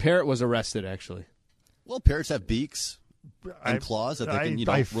happened? The parrot was arrested, actually. Well, parrots have beaks and claws that they can,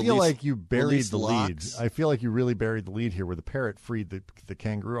 I feel like you buried the lead. locks. I feel like you really buried the lead here where the parrot freed the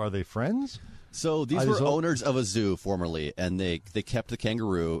kangaroo. Are they friends? So these were owners of a zoo formerly, and they kept the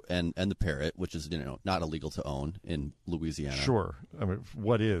kangaroo and the parrot, which is not illegal to own in Louisiana. Sure. I mean,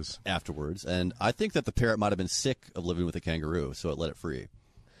 what is? Afterwards. And I think that the parrot might have been sick of living with a kangaroo, so it let it free.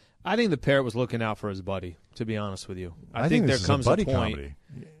 I think the parrot was looking out for his buddy, to be honest with you. I think there this comes is a buddy a point. Comedy.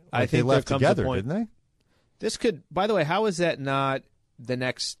 I think they left there comes together, a point. didn't they? This could, by the way, how is that not the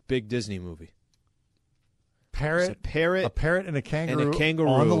next big Disney movie? A parrot and a kangaroo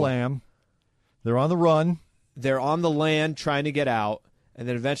on the lam. They're on the run. They're on the land trying to get out, and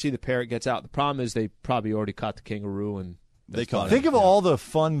then eventually the parrot gets out. The problem is they probably already caught the kangaroo, and they caught it. Think of all the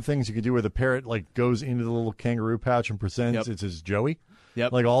fun things you could do where the parrot goes into the little kangaroo pouch and pretends it's his Joey.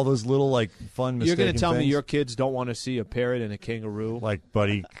 Yep. Like all those little fun mistaken You're going to tell things. me your kids don't want to see a parrot and a kangaroo? Like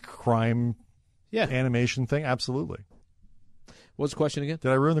buddy crime animation thing? Absolutely. What's the question again?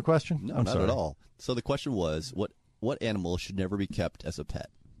 Did I ruin the question? No, I'm not sorry. at all. So the question was, what animal should never be kept as a pet?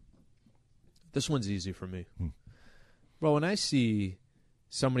 This one's easy for me. Bro, when I see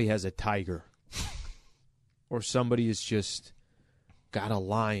somebody has a tiger or somebody has just got a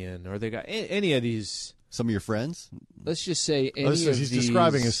lion or they got any of these. Some of your friends? Let's just say any of He's these.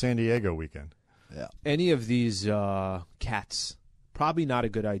 describing a San Diego weekend. any of these cats, probably not a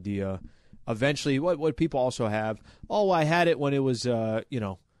good idea. Eventually, what people also have, I had it when it was,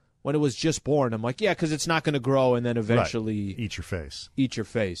 when it was just born. I'm like, yeah, because it's not going to grow, and then eventually eat your face. Eat your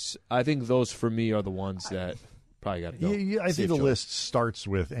face. I think those, for me, are the ones that probably got to go. Yeah, I think the list starts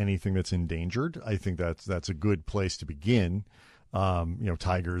with anything that's endangered. I think that's a good place to begin.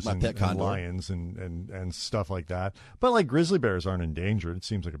 Tigers and lions and stuff like that. But like grizzly bears aren't endangered. It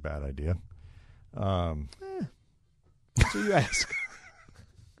seems like a bad idea. Depends who you ask.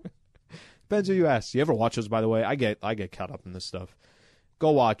 Depends who you ask. You ever watch those, by the way? I get caught up in this stuff.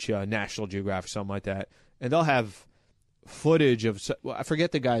 Go watch National Geographic or something like that, and they'll have footage of, I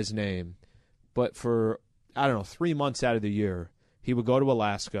forget the guy's name, but for, 3 months out of the year, he would go to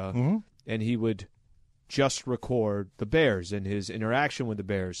Alaska, and he would just record the bears and his interaction with the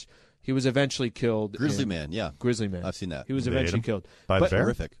bears. He was eventually killed. Grizzly Man. I've seen that. He was eventually killed. By the bear?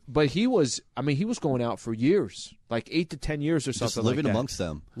 Horrific. But he was going out for years, like 8 to 10 years or something Just living like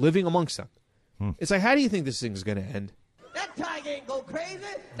that. Living amongst them. It's like, how do you think this thing's going to end? That tiger ain't go crazy.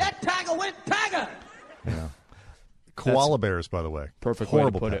 That tiger went tiger. Yeah. Koala bears, by the way. Perfect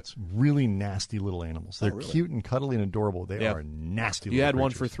Horrible way to put pets. Really nasty little animals. They're really? cute and cuddly and adorable. They are nasty little You had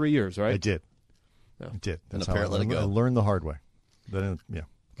one creatures. for 3 years, right? I did. Yeah. I did. And That's the how parrot let it go. I learned the hard way. Then,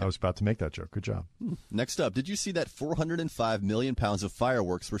 I was about to make that joke. Good job. Next up, did you see that 405 million pounds of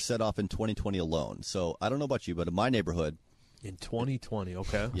fireworks were set off in 2020 alone? So I don't know about you, but in my neighborhood, In 2020,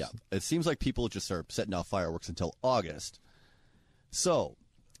 okay. yeah, it seems like people just are setting off fireworks until August. So,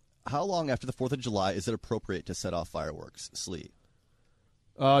 how long after the 4th of July is it appropriate to set off fireworks, Slee?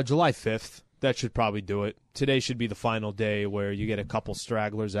 July 5th. That should probably do it. Today should be the final day where you get a couple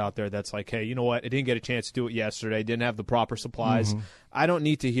stragglers out there that's like, hey, you know what? I didn't get a chance to do it yesterday. Didn't have the proper supplies. I don't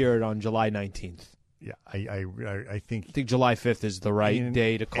need to hear it on July 19th. Yeah, I think July 5th is the right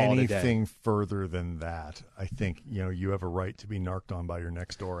day to call it a day. Anything further than that, I think, you have a right to be narked on by your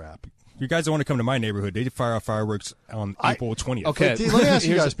Nextdoor app. You guys don't want to come to my neighborhood. They fire off fireworks on April 20th. Okay. Let me ask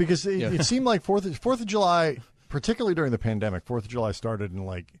you guys, because it seemed like 4th of July, particularly during the pandemic, 4th of July started in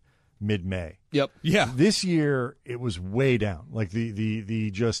like mid-May. Yep. Yeah. This year, it was way down. Like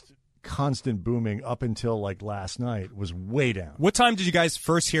the just constant booming up until like last night was way down. What time did you guys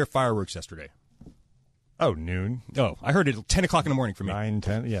first hear fireworks yesterday? Oh, noon. Oh, I heard it at 10 o'clock in the morning for me. 9,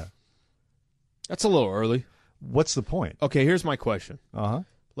 10, yeah. That's a little early. What's the point? Okay, here's my question. Uh-huh.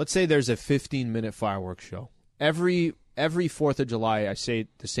 Let's say there's a 15-minute fireworks show. Every 4th of July, I say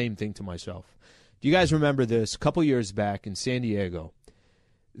the same thing to myself. Do you guys remember this? A couple years back in San Diego,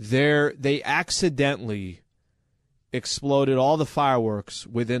 they accidentally exploded all the fireworks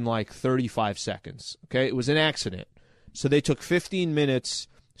within like 35 seconds. Okay, it was an accident. So they took 15 minutes,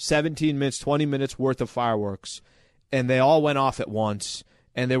 17 minutes, 20 minutes worth of fireworks, and they all went off at once,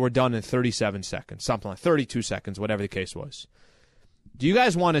 and they were done in 37 seconds, something like 32 seconds, whatever the case was. Do you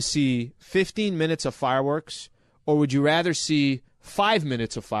guys want to see 15 minutes of fireworks, or would you rather see 5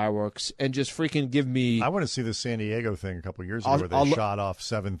 minutes of fireworks and just freaking give me... I want to see the San Diego thing a couple years ago where they shot off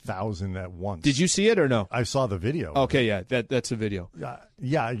 7,000 at once. Did you see it or no? I saw the video. Okay, yeah, that's a video.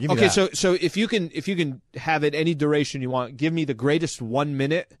 Yeah, give me okay, that. so if you can have it any duration you want, give me the greatest 1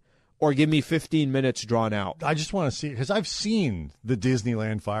 minute, or give me 15 minutes drawn out. I just want to see, because I've seen the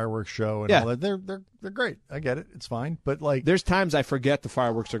Disneyland fireworks show and all that. They're great. I get it. It's fine. But like, there's times I forget the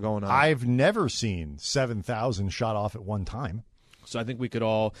fireworks are going on. I've never seen 7,000 shot off at one time. So I think we could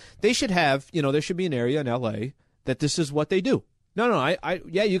all. They should have. There should be an area in L.A. that this is what they do. No.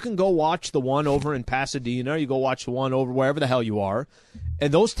 Yeah, you can go watch the one over in Pasadena. You go watch the one over wherever the hell you are,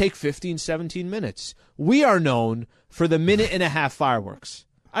 and those take 15, 17 minutes. We are known for the minute-and-a-half fireworks.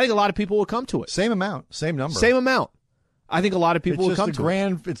 I think a lot of people will come to it. Same amount, same number. Same amount. I think a lot of people will come to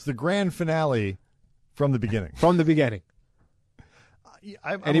it. It's the grand finale from the beginning. From the beginning.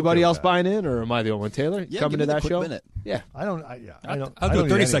 I'm Anybody okay else with that. buying in, or am I the only one? Taylor, Yeah, coming give to me the that quick show? minute. Yeah, I don't I'll do a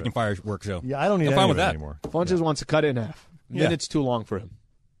need 30-second fireworks show. Yeah, I don't need I'm any fine of with it that anymore. Fun just wants to cut it in half. Yeah. Minute's too long for him.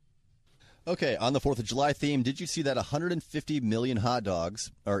 Okay, on the 4th of July theme, did you see that 150 million hot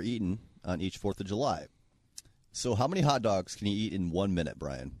dogs are eaten on each 4th of July? So how many hot dogs can you eat in 1 minute,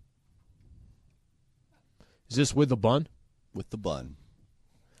 Brian? Is this with the bun? With the bun.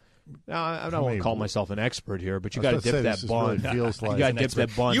 Now, I don't want to call myself an expert here, but you I got was to gonna dip say, that this bun. really feels like You got to an dip expert.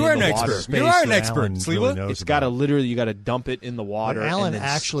 that bun You in are an the expert. water. You are an that expert, Alan Sleeva. really knows It's got to about. literally, you got to dump it in the water. But Alan and then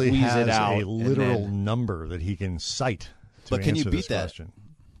actually squeeze has it out, a literal and then number that he can cite to But can you answer beat this that? question.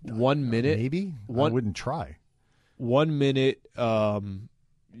 1 minute. Maybe. I One- wouldn't try. 1 minute.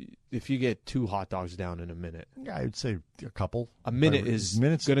 If you get 2 hot dogs down in a minute, Yeah, I would say a couple. a minute is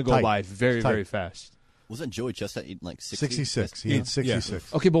minutes going to go tight. by very, Tight. very fast. Wasn't Joey Chestnut eating like 60? 66. He ate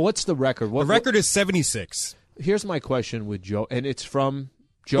 66. Okay, but what's the record? The record is 76. Here's my question with Joe, and it's from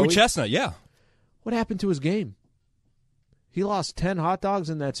Joey Chestnut, yeah. What happened to his game? He lost 10 hot dogs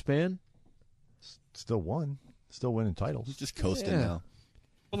in that span? Still won. Still winning titles. He's just coasting now.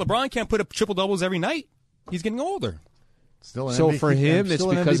 Well, LeBron can't put up triple-doubles every night. He's getting older. Still an so MVP, for him, it's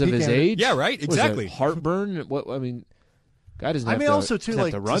because of his age? Yeah, right, exactly. Heartburn? What? I mean, guy doesn't have to, also, too, have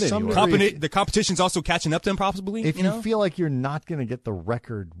like, to run to some anywhere. degree, The competition's also catching up to him, possibly. If you know? feel like you're not going to get the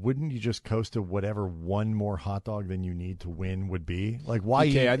record, wouldn't you just coast to whatever one more hot dog than you need to win would be? Like, why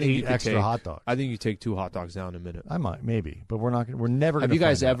eat 8 extra hot dogs? I think you take 2 hot dogs down in a minute. I might, maybe, but we're not. We're never. Have you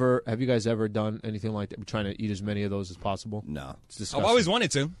guys ever done anything like that? We're trying to eat as many of those as possible. No, it's disgusting. I've always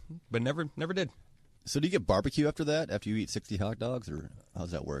wanted to, but never did. So do you get barbecue after that? After you eat 60 hot dogs, or how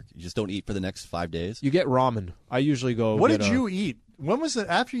does that work? You just don't eat for the next 5 days? You get ramen. I usually go. What did you eat? When was it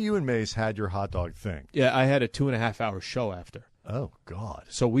after you and Mace had your hot dog thing? Yeah, I had a 2.5-hour show after. Oh God!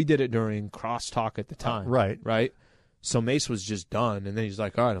 So we did it during crosstalk at the time. Right. So Mace was just done, and then he's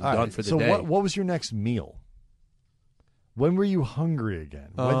like, "All right, I'm done for the day." So what was your next meal? When were you hungry again?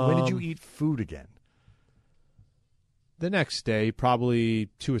 When did you eat food again? The next day, probably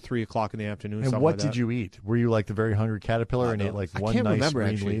 2 or 3 o'clock in the afternoon. And what did you eat? Were you like the very hungry caterpillar and ate like one nice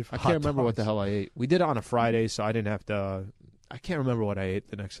green leaf? I can't remember what the hell I ate. We did it on a Friday, so I didn't have to. I can't remember what I ate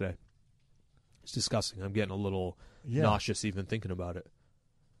the next day. It's disgusting. I'm getting a little nauseous even thinking about it.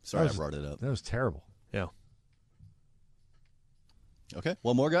 Sorry, I brought it up. That was terrible. Yeah. Okay,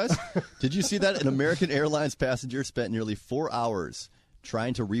 one more, guys. Did you see that an American Airlines passenger spent nearly 4 hours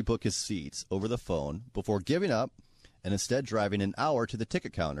trying to rebook his seats over the phone before giving up and instead driving an hour to the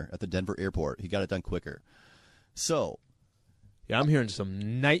ticket counter at the Denver airport? He got it done quicker. So, yeah, I'm hearing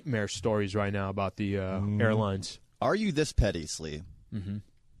some nightmare stories right now about the airlines. Are you this petty, Slee? Mm-hmm.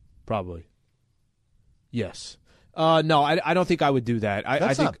 Probably. Yes. No, I don't think I would do that.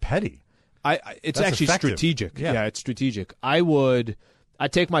 I think not petty. It's That's actually effective. strategic. Yeah, it's strategic. I'd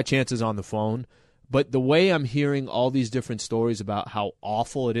take my chances on the phone, but the way I'm hearing all these different stories about how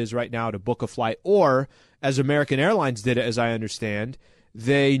awful it is right now to book a flight, or as American Airlines did it, as I understand,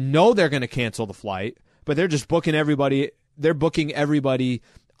 they know they're going to cancel the flight, but they're just booking everybody. They're booking everybody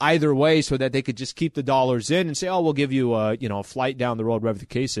either way so that they could just keep the dollars in and say, "Oh, we'll give you a flight down the road," whatever the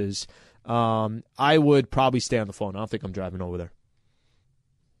case is. I would probably stay on the phone. I don't think I'm driving over there.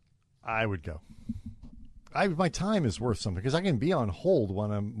 I would go. My time is worth something because I can be on hold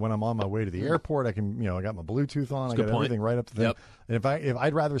when I'm on my way to the airport. I can, I got my Bluetooth on. I got everything right up to them. Yep. And if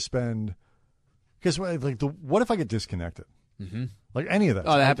I'd rather spend, because what if I get disconnected? Mm-hmm. Like any of that.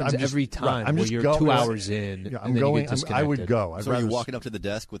 Oh, that happens every time. I'm where just you're going, 2 hours in. Yeah, and then you get disconnected. I would go. So are you walking up to the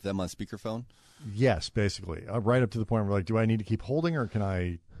desk with them on speakerphone? Yes, basically. Right up to the point where do I need to keep holding or can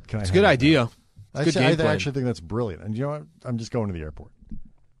I? It's a good idea. I actually think that's brilliant. And you know what? I'm just going to the airport.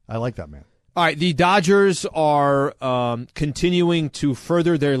 I like that, man. All right, the Dodgers are continuing to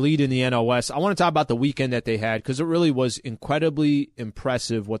further their lead in the NL West. I want to talk about the weekend that they had because it really was incredibly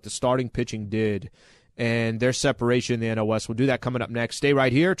impressive what the starting pitching did and their separation in the NL West. We'll do that coming up next. Stay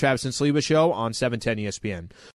right here. Travis and Sleva Show on 710 ESPN.